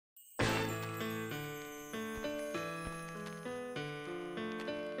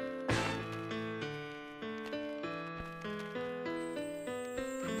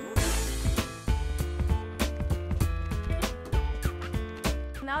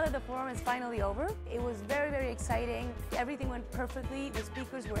now that the forum is finally over, it was very, very exciting. Everything went perfectly. The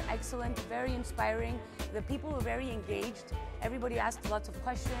speakers were excellent, very inspiring. The people were very engaged. Everybody asked lots of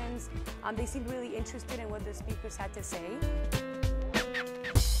questions. They seemed really interested in what the speakers had to say.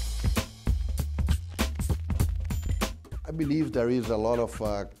 I believe there is a lot of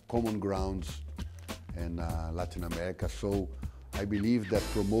common grounds in Latin America, so I believe that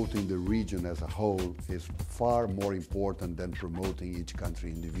promoting the region as a whole is far more important than promoting each country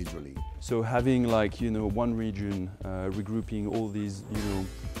individually. So having one region regrouping all these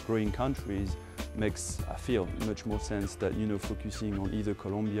growing countries makes, I feel, much more sense than focusing on either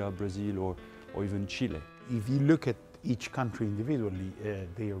Colombia, Brazil or even Chile. If you look at each country individually,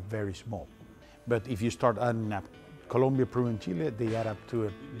 they are very small. But if you start adding up Colombia, Peru and Chile, they add up to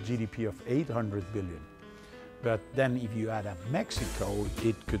a GDP of 800 billion. But then if you add up Mexico,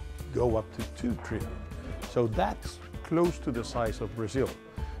 it could go up to 2 trillion. So that's close to the size of Brazil.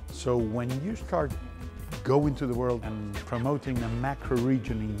 So when you start going to the world and promoting a macro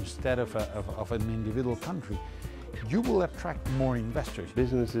region instead of an individual country, you will attract more investors.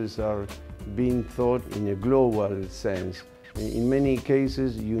 Businesses are being thought in a global sense. In many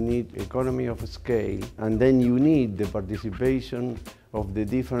cases, you need economy of scale, and then you need the participation of the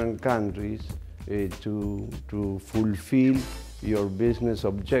different countries to fulfill your business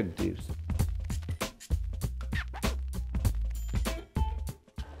objectives.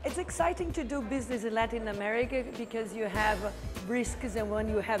 It's exciting to do business in Latin America because you have risks, and when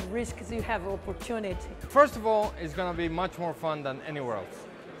you have risks, you have opportunity. First of all, it's going to be much more fun than anywhere else.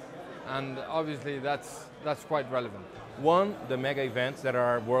 And obviously that's quite relevant. One, the mega events that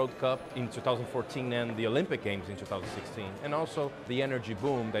are World Cup in 2014 and the Olympic Games in 2016, and also the energy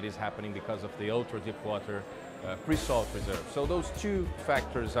boom that is happening because of the ultra-deepwater pre-salt reserve. So those two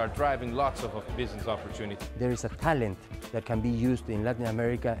factors are driving lots of business opportunity. There is a talent that can be used in Latin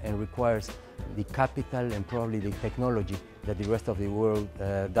America and requires the capital and probably the technology that the rest of the world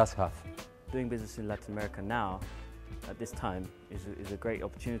does have. Doing business in Latin America now, at this time, is a great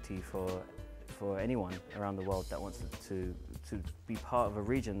opportunity for anyone around the world that wants to be part of a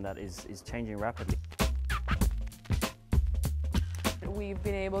region that is changing rapidly. We've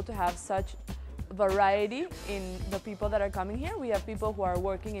been able to have such variety in the people that are coming here. We have people who are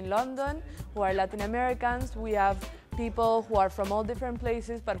working in London, who are Latin Americans. We have people who are from all different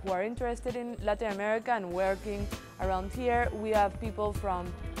places but who are interested in Latin America and working around here. We have people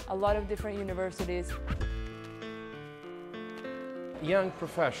from a lot of different universities. Young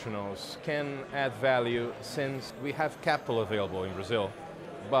professionals can add value since we have capital available in Brazil,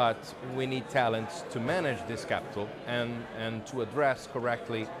 but we need talents to manage this capital and to address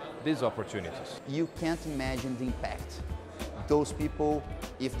correctly these opportunities. You can't imagine the impact. Those people,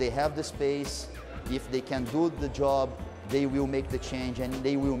 if they have the space, if they can do the job, they will make the change and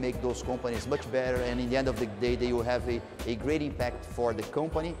they will make those companies much better, and in the end of the day they will have a great impact for the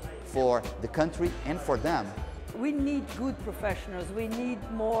company, for the country and for them. We need good professionals, we need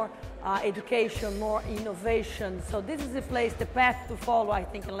more education, more innovation. So this is the place, the path to follow, I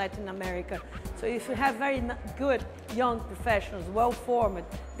think, in Latin America. So if you have very good young professionals, well-formed,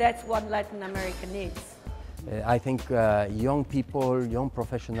 that's what Latin America needs. I think young people, young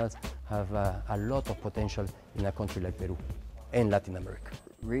professionals have a lot of potential in a country like Peru and Latin America.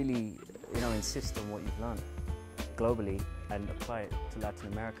 Really, insist on what you've learned globally and apply it to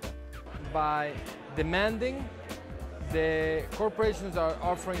Latin America. By demanding, the corporations are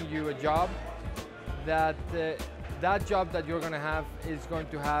offering you a job that that job that you're going to have is going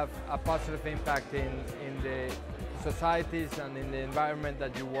to have a positive impact in the societies and in the environment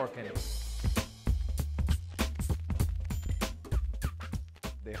that you work in.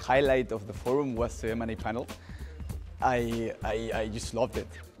 The highlight of the forum was the M&A panel. I just loved it.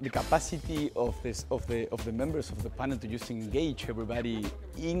 The capacity of the members of the panel to just engage everybody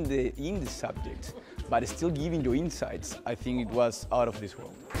in the subject, but still giving you insights, I think it was out of this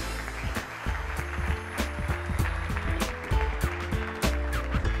world.